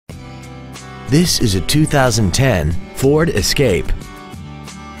This is a 2010 Ford Escape.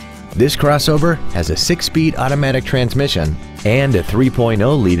 This crossover has a 6-speed automatic transmission and a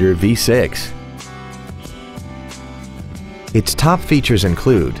 3.0-liter V6. Its top features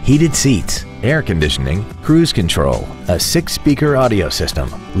include heated seats, air conditioning, cruise control, a 6-speaker audio system,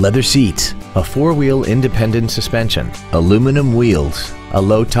 leather seats, a 4-wheel independent suspension, aluminum wheels, a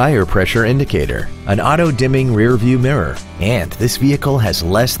low tire pressure indicator, an auto-dimming rear-view mirror, and this vehicle has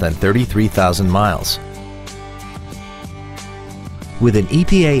less than 33,000 miles. With an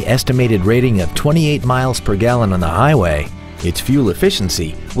EPA estimated rating of 28 miles per gallon on the highway, its fuel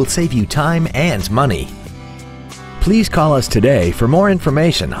efficiency will save you time and money. Please call us today for more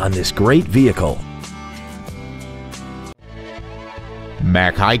information on this great vehicle.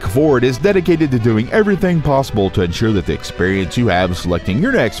 Haik Ford is dedicated to doing everything possible to ensure that the experience you have selecting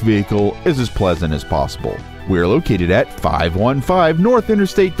your next vehicle is as pleasant as possible. We are located at 515 North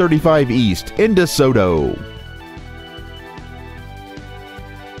Interstate 35 East in DeSoto.